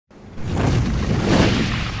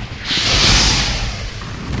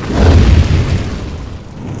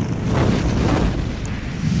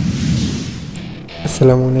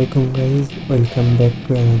Assalamualaikum guys, welcome back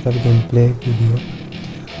to another gameplay video.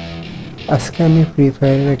 আজকে আমি free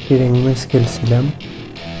ফায়ারের একটি র্যাঙ্ক ম্যাচ খেলছিলাম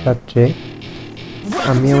রাত্রে।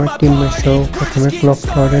 আমি আমার টিমমেট সহ প্রথমে ক্লক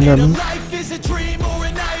টাওয়ারে নামি।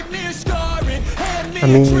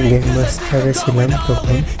 আমি গেম মাস্টারে ছিলাম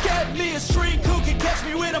তখন।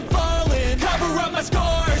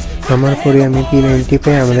 আমার পরে আমি P90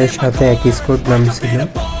 পেয়ে আমাদের সাথে একই স্কোর নামছিল।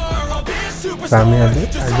 আমি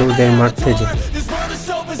আগে ওদের মারতে যাই।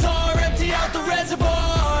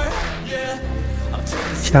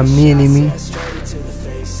 সামনে এনিমি,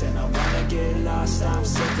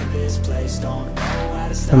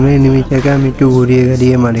 সামনে এনিমিটাকে আমি একটু ঘুরিয়ে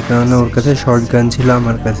গাড়িয়ে মারি, কারণ ওর কাছে শর্ট গান ছিল,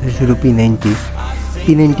 আমার কাছে শুধু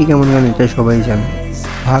P90 কেমন গান এটা সবাই জানে,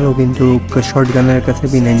 ভালো, কিন্তু শর্ট গানের কাছে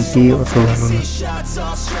P90 অত ভালো না।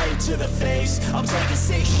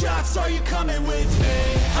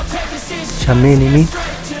 সামনে এনিমি,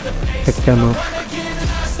 একটা নক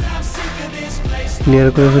ক্লিয়ার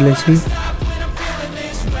করে ফেলেছি।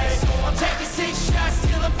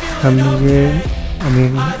 সামনে যে আমি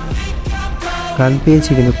গান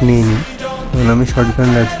পেয়েছি কিন্তু নিইনি, কারণ আমি শর্ট গান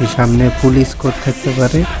রাখছি, সামনে ফুল স্কোর থাকতে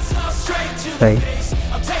পারে তাই।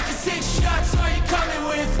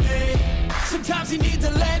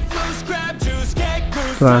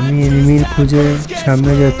 তো আমি এনিমির খুঁজে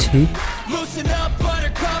সামনে যাচ্ছি,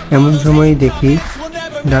 এমন সময় দেখি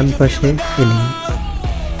ডান পাশে এনিমি।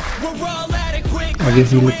 আগে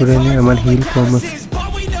হিল করে নে, আমার হিল কম আছে।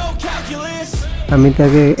 আমি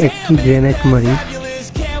তাকে একটি গ্রেনেড মারি,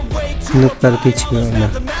 কিন্তু তার কিছু হয় না।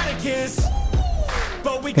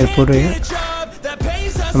 এরপরে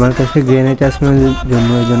আমার কাছে গ্রেনেড আসানোর জন্য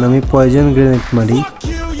আমি পয়জন গ্রেনেড মারি,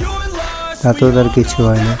 তাতেও তার কিছু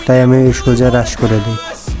হয় না, তাই আমি সোজা রাশ করে দিই।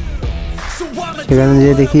 সেখানে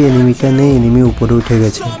যে দেখি এনিমিটা নেই, এনিমি উপরে উঠে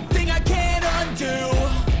গেছে।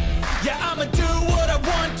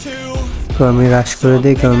 তো আমি রাশ করে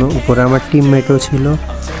দিই, কারণ উপরে আমার টিমমেটও ছিল,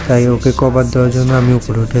 তাই ওকে কভার দেওয়ার জন্য আমি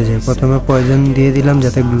উপরে উঠে যাই। প্রথমে পয়জন দিয়ে দিলাম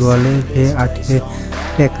যাতে গ্লোয়ালে যে আটকে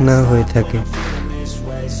ট্যাক না হয়ে থাকে।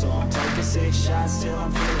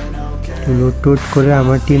 লুট টুট করে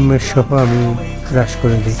আমার টিমমেট সহ আমি রাশ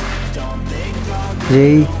করে দিই।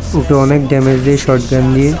 যেই ওকে অনেক ড্যামেজ দিয়ে শর্ট গান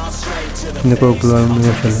দিয়ে দেখো গ্লোয়াল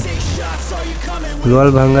মেরে ফেলে। গ্লোয়াল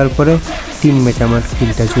ভাঙার পরে টিমমেট আমার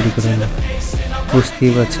কিলটা চুরি করে নেয়।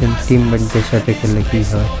 বুঝতেই পারছেন টিমমেটদের সাথে খেললে কী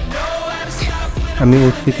হয়। আমি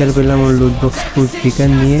উডপিকার পেলাম, ওর লুট বক্স উডপিকার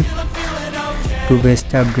নিয়ে একটু বেস্ট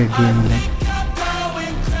আপডেট দিয়ে নিলাম।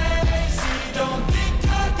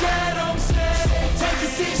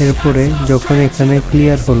 এরপরে যখন এখানে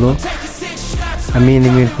ক্লিয়ার হলো, আমি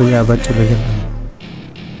এনিমির খুঁজে আবার চলে গেলাম।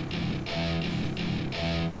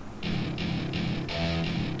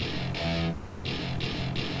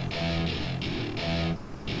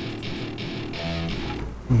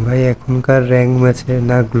 ভাই এখনকার র্যাঙ্ক ম্যাচে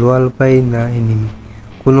না গ্লোয়াল পাই না এনিমি,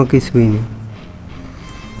 কোনো কিছুই নেই।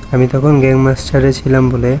 আমি তখন গ্যাং মাস্টারে ছিলাম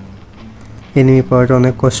বলে এনিমি পাওয়াটা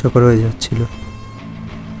অনেক কষ্টকর হয়ে যাচ্ছিল।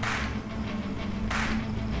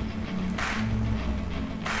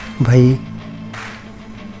 ভাই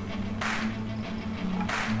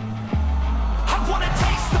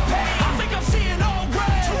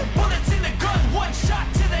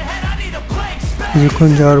কিছুক্ষণ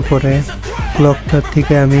যাওয়ার পরে ক্লকটার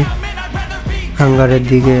থেকে আমি হাঙ্গারের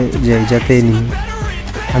দিকে যাই, যাতে এনিমি,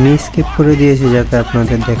 আমি স্কিপ করে দিয়েছি যাতে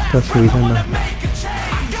আপনাদের দেখতে অসুবিধা না হয়।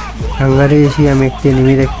 হাঙ্গারে এসে আমি একটি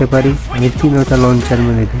এনিমি দেখতে পারি, আমি 3টা লঞ্চার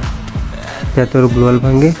মেরে দিই যাতে ওর গ্লোয়াল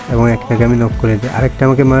ভাঙে, এবং একটাকে আমি নক করে দিই। আরেকটা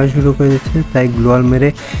আমাকে মারা শুরু করে দিচ্ছে, তাই গ্লোয়াল মেরে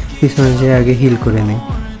পিছনে যেয়ে আগে হিল করে নিই।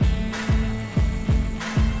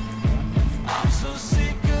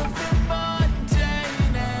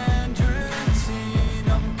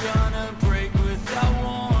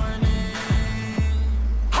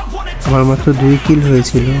 আমার মাত্র 2 কিল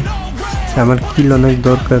হয়েছিল, আমার কিল অনেক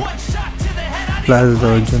দরকার প্লাস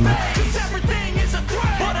দেওয়ার জন্য।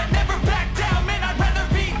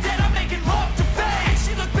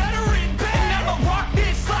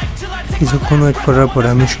 কিছুক্ষণ ওয়েট করার পরে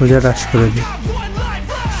আমি সোজা রাশ করে দিই।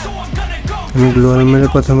 আমি গ্লোয়াল মেরে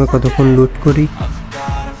প্রথমে কতক্ষণ লুট করি,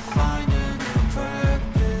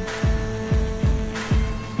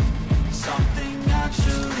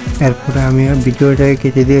 এরপরে আমি ভিডিওটাকে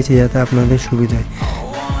কেটে দিয়েছি যাতে আপনাদের সুবিধায়।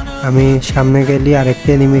 আমি সামনে গেলে আরেকটা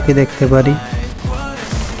এনিমিকে দেখতে পারি,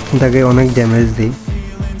 তাকে অনেক ড্যামেজ দিই,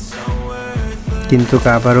 কিন্তু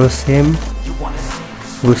আবারও সেম,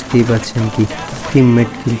 বুঝতেই পারছেন কি, টিমমেট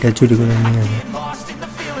কিলটা চুরি করে নিয়ে যায়।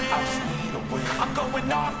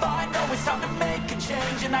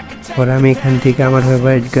 পরে আমি এখান থেকে আমার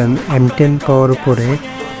ফেভারিট গান M10 পাওয়ার পরে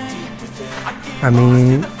আমি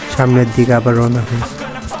সামনের দিকে আবার রওনা হই।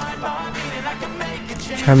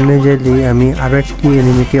 সামনে গেলেই আমি আরো একটি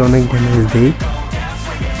এনিমিকে অনেক ড্যামেজ দিই,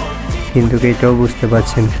 কিন্তু এটাও বুঝতে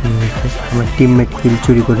পারছেন কি হয়েছে, আমার টিমমেট কিল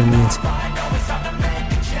চুরি করে নিয়েছে।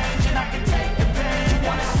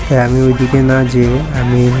 তাই আমি ওইদিকে না যেয়ে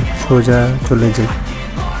আমি সোজা চলে যাই।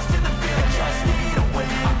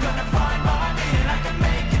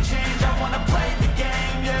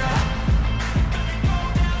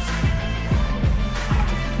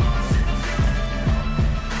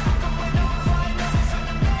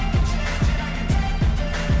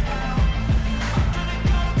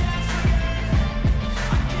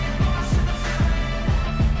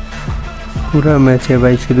 পুরো ম্যাচে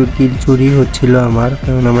ভাই শুধু কিল চুরি হচ্ছিল আমার,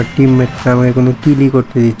 কারণ আমার টিমমেটরা আমাকে কোনো কিলই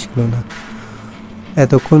করতে দিচ্ছিল না।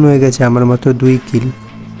 এতক্ষণ হয়ে গেছে আমার মাত্র 2 কিল।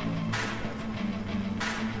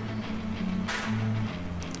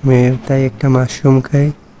 তাই একটা মাশরুম খাই।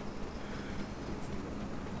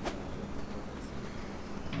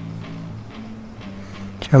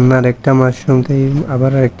 সামনে আর একটা মাশরুম খাই,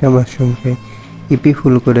 আবার আরেকটা মাশরুম খাই, ইপি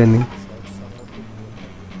ফুল করে নিই।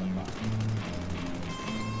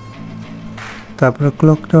 তারপরে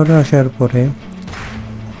ক্লক টাওয়ারে আসার পরে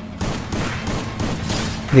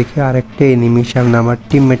দেখি আরেকটা এনিমি সামনে আমার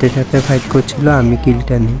টিমমেটের সাথে ফাইট করছিল, আমি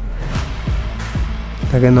কিলটা নিই,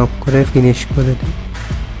 তাকে নক করে ফিনিশ করে দিই।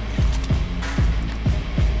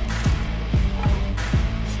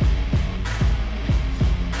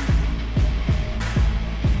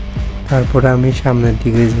 তারপরে আমি সামনের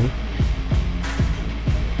দিকে যাই।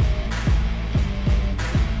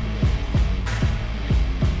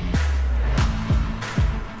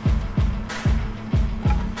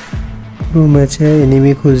 পুরো ম্যাচে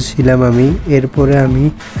এনিমি খুঁজছিলাম আমি। এরপরে আমি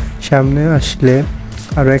সামনে আসলে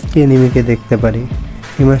আরো একটি এনিমিকে দেখতে পারি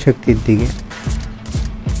হিমাশক্তির দিকে।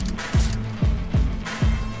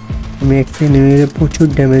 আমি একটি এনিমিকে প্রচুর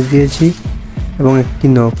ড্যামেজ দিয়েছি এবং একটি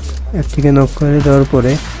নক, একটিকে নক করে দেওয়ার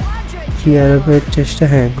পরে ক্লিয়ার আপের চেষ্টা,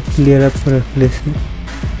 ক্লিয়ার আপ করে ফেলেছি।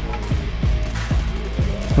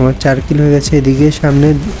 আমার 4 কিল হয়ে গেছে। এদিকে সামনে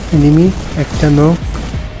এনিমি, একটা নক,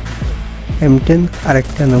 M10 আর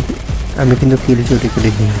একটা নক। আমি কিন্তু কিল চুরি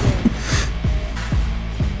করে নিই।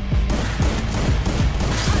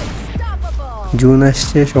 জুন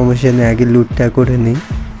আসছে, সমস্যা নেই, আগে লুটটা করে নিই,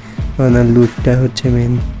 কারণ লুটটা হচ্ছে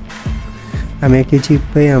মেন। আমি একটি চিপ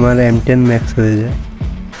পাই, আমার M10 ম্যাক্স হয়ে যায়।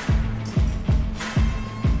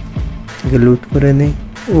 লুট করে নেই।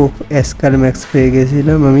 ও এসকার ম্যাক্স পেয়ে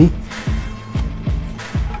গেছিলাম আমি।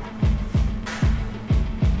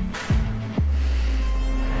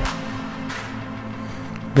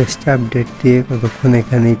 বেস্ট আপডেট দিয়ে কতক্ষণ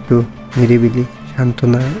এখানে একটু নিরিবিলি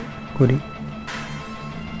সান্ত্বনা করি।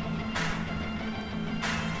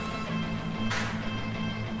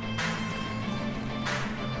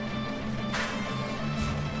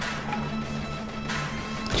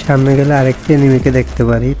 সামনে গেলে আরেকটি এনিমিকে দেখতে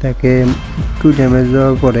পারি, তাকে একটু ড্যামেজ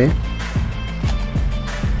দেওয়ার পরে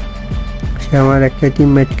সে আমার একটা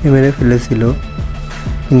টিমমেটকে মেরে ফেলেছিল,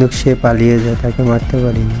 কিন্তু সে পালিয়ে যায়, তাকে মারতে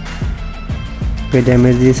পারিনি।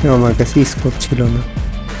 ড্যামেজ দিয়েছে, আমার কাছে স্কোপ ছিল না।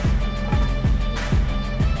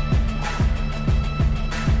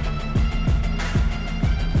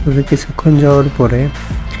 কিছুক্ষণ যাওয়ার পরে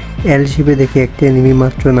এল শিপে দেখি একটা এনিমি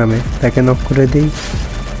মাত্র নামে, তাকে নক করে দিই।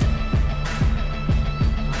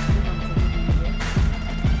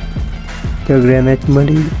 গ্রেনেড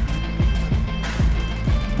মারি,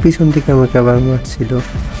 পিছন থেকে আমাকে আবার মারছিল।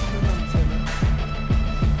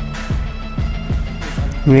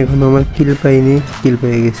 আমি এখন আমার কিল পাইনি, কিল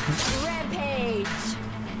পেয়ে গেছি।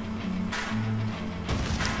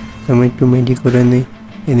 আমি একটু মেডি করে নিই,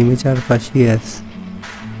 এনিমি চারপাশেই আছে।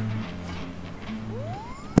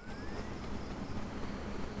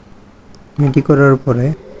 মেডি করার পরে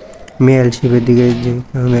আমি এলশিপের দিকে যাই,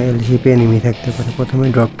 কারণ এলশিপে এনিমি থাকতে পারে। প্রথমে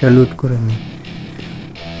ড্রপটা লুট করে নিই।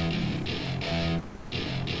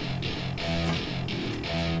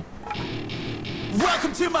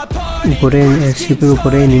 উপরে এলশিপের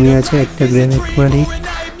উপরে এনিমি আছে, একটা গ্রেনেড মারি,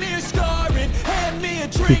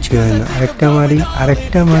 কিছু হয় না।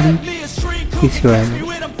 আরেকটা মারি, কিছু হয় না।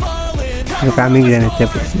 আমি গ্রেনেডটা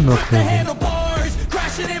নক হয়ে যাই।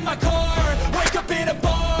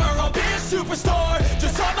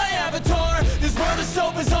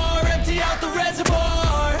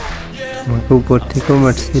 আমাকে উপর থেকেও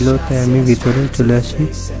মারছিল, তাই আমি ভিতরে চলে আসি।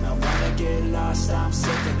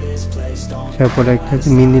 তারপরে একটা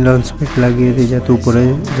মিনি লঞ্চ প্যাড লাগিয়ে দিই, যাতে উপরে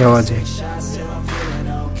যাওয়া যায়।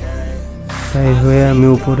 তাই হয়ে আমি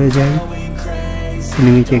উপরে যাই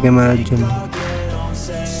এনিমিকে মারার জন্য।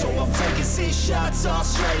 I'm taking 6 shots all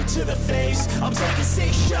straight to the face. I'm taking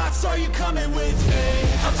 6 shots, are you coming with me?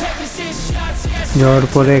 I'm taking 6 shots, yes. যাওয়ার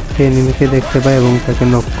পরে একটা এনিমিকে দেখতে পাই এবং তাকে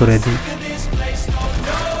নক করে দিই।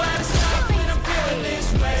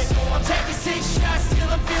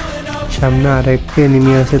 সামনে আরেকটা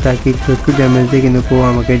এনিমি আছে, তাকে একটু ড্যামেজ দিয়ে কিন্তু ও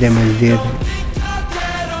আমাকে ড্যামেজ দিয়ে দেয়।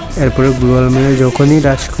 এরপরে গ্লোয়াল মেরে যখনই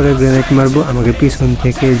রাশ করে গ্রেনেড মারবো আমাকে পিছন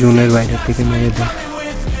থেকে জোনের বাইরে থেকে মেরে দেয়।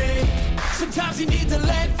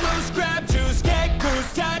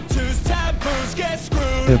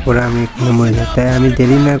 এরপরে আমি এখানে মরে যাই, তাই আমি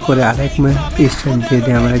দেরি না করে আরেক ম্যাচ স্টার্ট দিয়ে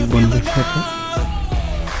দিই আমার এক বন্ধুর সাথে।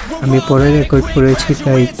 আমি পরে রেকর্ড করেছি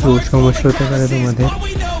তাই একটু সমস্যা হতে পারে তোমাদের।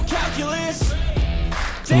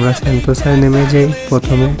 আমরা সেন্টোসায় নেমে যাই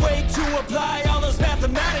প্রথমে।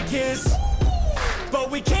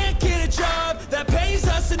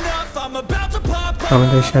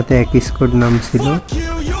 আমাদের সাথে এক স্কোয়াড নাম ছিল।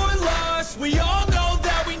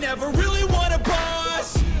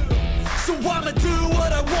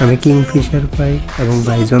 আমি কিংফিশার পাই এবং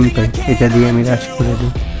বাইজন পাই, এটা দিয়ে আমি রাশ করে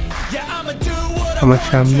দিই। আমার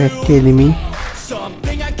সামনে একটা এনিমি,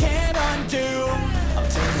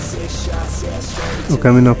 ওকে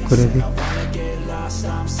আমি নক করে দিই।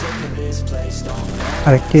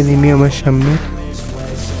 আরেকটা এনিমি আমার সামনে,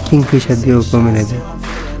 কিংফিশার দিয়ে ওকে মেরে দেয়।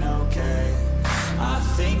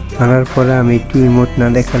 মারার পরে আমি একটু ইমোট না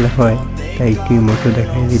দেখালে হয়, তাই একটু ইমোটও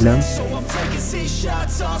দেখাই দিলাম।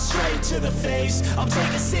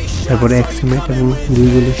 তারপরে এক্সিমেট এবং 2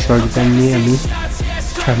 গুলির শটগান নিয়ে আমি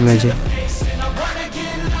সামনে যাই।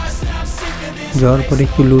 যাওয়ার পরে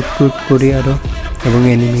একটু লুট টুট করি আরো এবং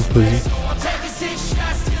এনিমি খুঁজি।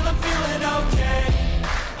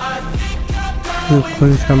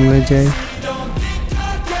 সামনে যাই,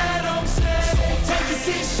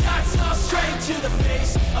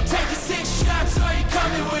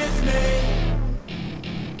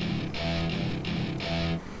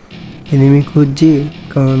 এনিমি খুঁজছি,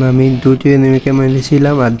 কারণ আমি 2টি এনিমিকে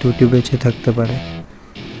মেরেছিলাম আর 2টি বেঁচে থাকতে পারে।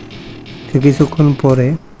 তো কিছুক্ষণ পরে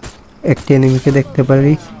একটা এনিমিকে দেখতে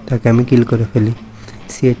পারি, তাকে আমি কিল করে ফেলি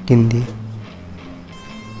C18 দিয়ে।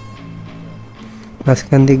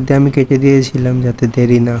 মাঝখান দিক দিয়ে আমি কেটে দিয়েছিলাম যাতে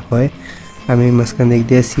দেরি না হয়। আমি মাঝখান দিক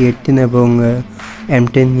দিয়ে C18 এবং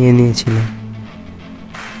M10 নিয়ে নিয়েছিলাম।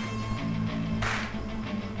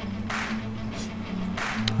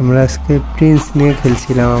 আমরা আজকে প্রিন্স নিয়ে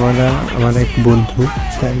খেলছিলাম, আমার এক বন্ধু,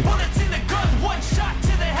 তাই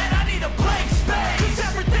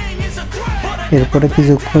এরপরে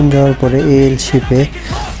কিছুক্ষণ যাওয়ার পরে এল শিপে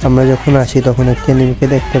আমরা যখন আসি তখন একটা এনিমিকে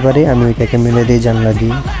দেখতে পারি, আমি ওইটাকে মেরে দিই জানলা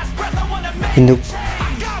দিয়ে, কিন্তু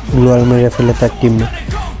গ্লোয়াল মেরে ফেলে তার টিমে।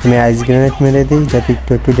 আমি আইস গ্রেনেড মেরে দিই যাতে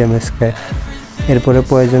একটু ড্যামেজ খায়। এরপরে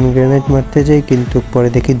পয়জন গ্রেনেড মারতে যাই, কিন্তু পরে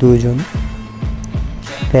দেখি 2 জন,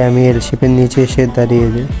 তাই আমি এল শিপের নিচে এসে দাঁড়িয়ে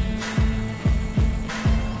যাই।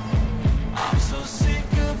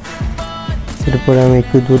 এরপরে আমি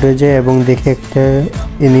একটু দূরে যাই এবং দেখি একটা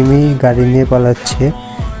এনিমি গাড়ি নিয়ে পালাচ্ছে।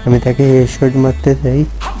 আমি তাকে হেডশট মারতে চাই,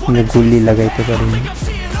 কিন্তু গুলি লাগাইতে পারিনি।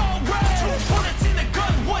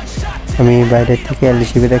 আমি বাইরে থেকে এল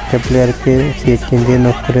শিপের একটা প্লেয়ারকে C18 দিয়ে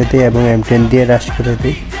নক করে দিই এবং M10 দিয়ে রাশ করে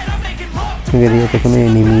দিই। এরিয়াতে কোনো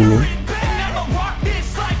এনিমি নেই।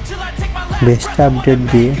 বেস্ট আপডেট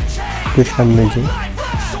দিয়ে একটু সামনে যাই।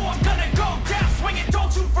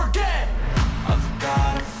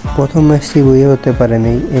 প্রথম ম্যাচটি বইয়ে হতে পারে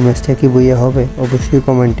নাই, এই ম্যাচটা কি বইয়ে হবে অবশ্যই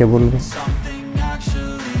কমেন্টে বলবে।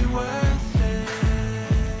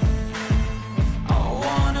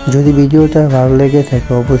 যদি ভিডিওটা ভালো লেগে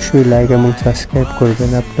থাকে অবশ্যই লাইক এবং সাবস্ক্রাইব করবেন।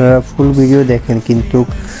 আপনারা ফুল ভিডিও দেখেন কিন্তু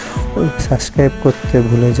সাবস্ক্রাইব করতে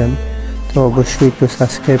ভুলে যান, তো অবশ্যই একটু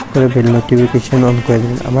সাবস্ক্রাইব করে বেল নোটিফিকেশন অন করে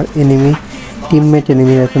দেবেন। আমার টিমমেট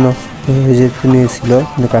এনিমিরা তো নষ্ট হয়ে যেতে নিয়েছিল,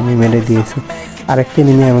 কিন্তু আমি মেরে দিয়েছি। আরেকটা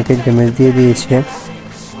এনিমি আমাকে ড্যামেজ দিয়ে দিয়েছে,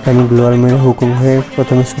 আমি গ্লোয়াল মেরে হুকুম হয়ে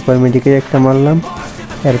প্রথমে সুপার মেডিকেল একটা মারলাম,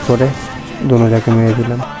 এরপরে দোনোটাকে মেরে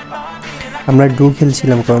দিলাম। আমরা ডু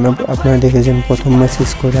খেলছিলাম, কারণ আপনারা দেখেছেন প্রথম ম্যাচ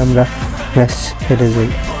শেষ করে আমরা ম্যাচ হেরে যাই।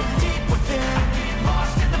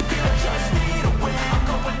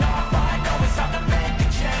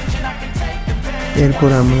 এরপর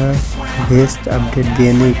আমরা বেস্ট আপডেট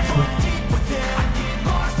দিয়ে নিই একটু।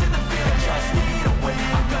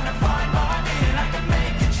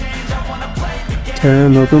 চ্যানেল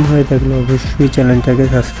নতুন হয়ে থাকলে অবশ্যই চ্যানেলটাকে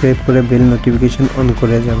সাবস্ক্রাইব করে বেল নোটিফিকেশন অন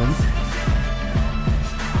করে যাবেন।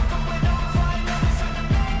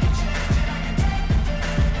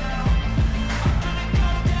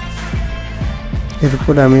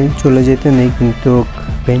 এরপর আমি চলে যেতে নেই, কিন্তু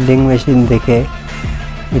ভেন্ডিং মেশিন দেখে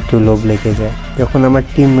একটু লোভ লেগে যায়। যখন আমার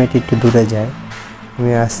টিমমেট একটু দূরে যায়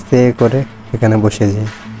আমি আস্তে করে এখানে বসে যাই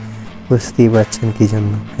বুঝতেই পারছেন কি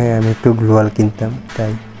জন্য। হ্যাঁ, আমি একটু গ্লোয়াল কিনতাম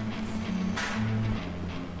তাই।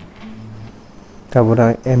 তারপরে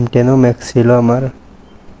M10ও ম্যাক্স ছিল আমার।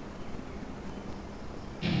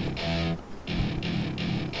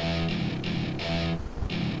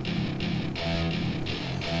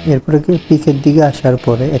 এরপরে কি পিকের দিকে আসার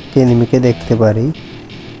পরে একটা এনিমিকে দেখতে পারি,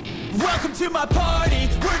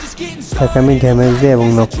 তাকে আমি ড্যামেজ দিই এবং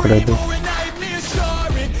নক করে দিই।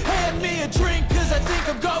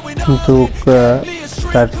 কিন্তু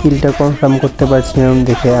তার কিলটা কনফার্ম করতে পারছিলাম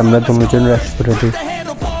দেখে আমরা দুজন রাশ করে দিই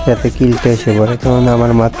যাতে কিলটা এসে পড়ে, কারণ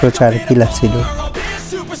আমার মাত্র 4 কিল ছিল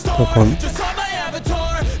তখন।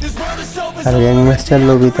 আর গ্যাং মাস্টার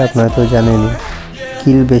লবিতে আপনারা তো জানেনই,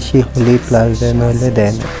 কিল বেশি হলেই প্লাস দেয়, নইলে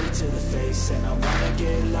দেয় না।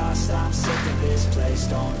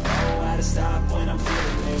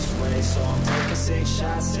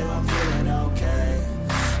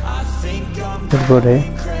 এরপরে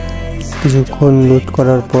কিছুক্ষণ লুট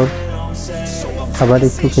করার পর আবার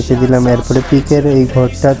একটু কেটে দিলাম। এরপরে পিকের এই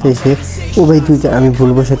ঘরটাতে এসে ও ভাই দুইটা, আমি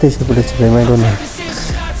ভুলবশত এসে পড়েছিলাম, আই ডোন্ট নো।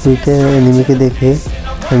 দুইটা এনিমিকে দেখে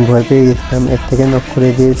আমি ভয় পেয়ে গেছিলাম, এক থেকে নক করে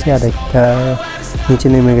দিয়েছি আর একটা নিচে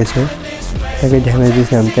নেমে গেছে, তাকে ড্যামেজ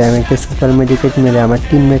দিয়েছিলাম। তাই আমি একটা সুপার মেডিকেট মেরে, আমার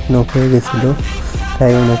টিমমেট নক হয়ে গেছিলো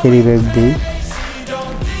তাই ওনাকে রিভাইভ দিই।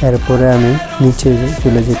 এরপরে আমি নিচে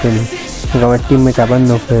চলে যেতে নিই, আমার টিমমেট আবার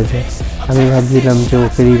নক হয়ে যায়। আমি ভাবছিলাম যে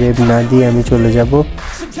ওকে রিভাইভ না দিয়ে আমি চলে যাব,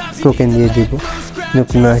 টোকেন দিয়ে দিব,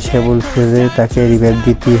 কিন্তু না, সে বলছে যে তাকে রিভাইভ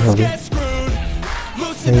দিতেই হবে।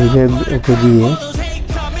 রিভাইভ ওকে দিয়ে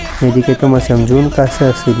এদিকে তোমার সামজুন কাছে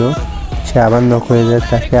আসছিল, সে আবার নক হয়ে যায়,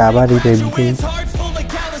 তাকে আবার রিভাইভ দিই।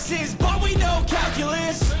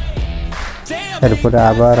 তারপরে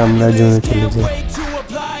আবার আমরা জোনে চলে যাই।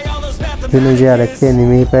 জোনে যে আরেকটা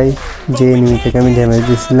এনিমি পাই, যে এনিমিটাকে আমি ড্যামেজ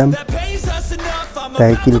দিয়েছিলাম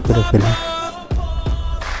তাই কিল করে ফেলি।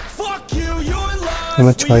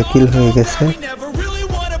 আমার 6 কিল হয়ে গেছে।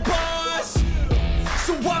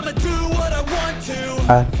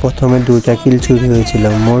 আর প্রথমে 2টা কিল চুরি হয়েছিল,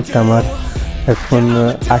 মোট আমার এখন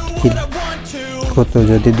 8 কিল হতো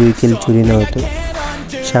যদি 2 কিল চুরি না হতো।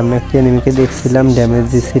 সামনে একটা এনিমিকে দেখছিলাম, ড্যামেজ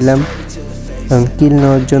দিয়েছিলাম, কারণ কিল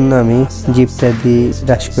নেওয়ার জন্য আমি জিপটা দিয়ে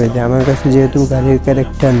রাশ করে দিই। আমার কাছে যেহেতু গাড়ির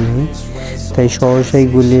ক্যারেক্টার নেই তাই সহসাই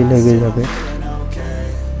গুলি লেগে যাবে,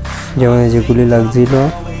 যেমন যে গুলি লাগছিল।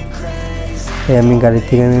 তাই আমি গাড়ি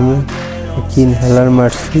থেকে নেমে কিন হেলার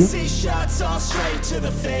মারছি।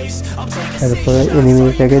 তারপরে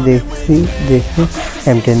এনিমিটাকে দেখে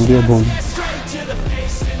M10 দিয়ে বুম,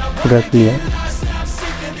 পুরো ক্লিয়ার।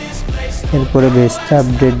 এরপরে বেসটা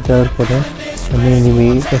আপডেট দেওয়ার পরে আমি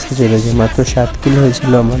এনিমির কাছে চলে যাই। মাত্র 7 কিল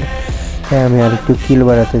হয়েছিল আমার, তাই আমি আর একটু কিল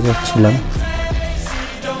বাড়াতে যাচ্ছিলাম।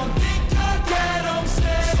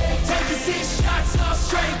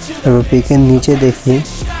 তারপর পিকের নিচে দেখি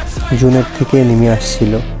জুনের থেকে এনিমি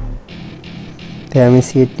আসছিল, তাই আমি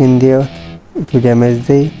C10 দিয়ে একটু ড্যামেজ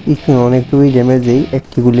দিই, অনেকটুকুই ড্যামেজ দিই,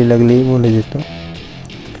 একটি গুলি লাগলেই মরে যেত,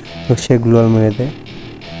 তো সে গ্লোয়াল মেরে দেয়।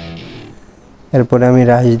 এরপরে আমি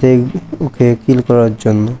রাশ দিই ওকে কিল করার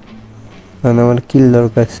জন্য, কারণ আমার কিল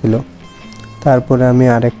দরকার ছিল। তারপরে আমি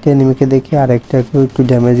আরেকটা এনিমিকে দেখি, আরেকটাকেও একটু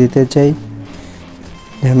ড্যামেজ দিতে চাই,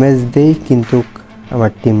 ড্যামেজ দেই, কিন্তু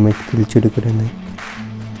আমার টিমমেট কিল চুরি করে নেয়।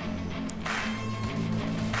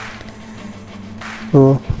 তো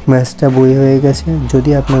ম্যাচটা বই হয়ে গেছে।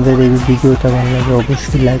 যদি আপনাদের এই ভিডিওটা ভালো লাগে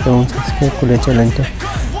অবশ্যই লাইক এবং সাবস্ক্রাইব করে চ্যানেলটা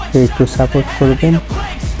একটু সাপোর্ট করবেন,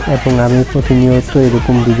 এবং আমি প্রতিনিয়ত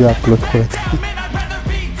এরকম ভিডিও আপলোড করে থাকি।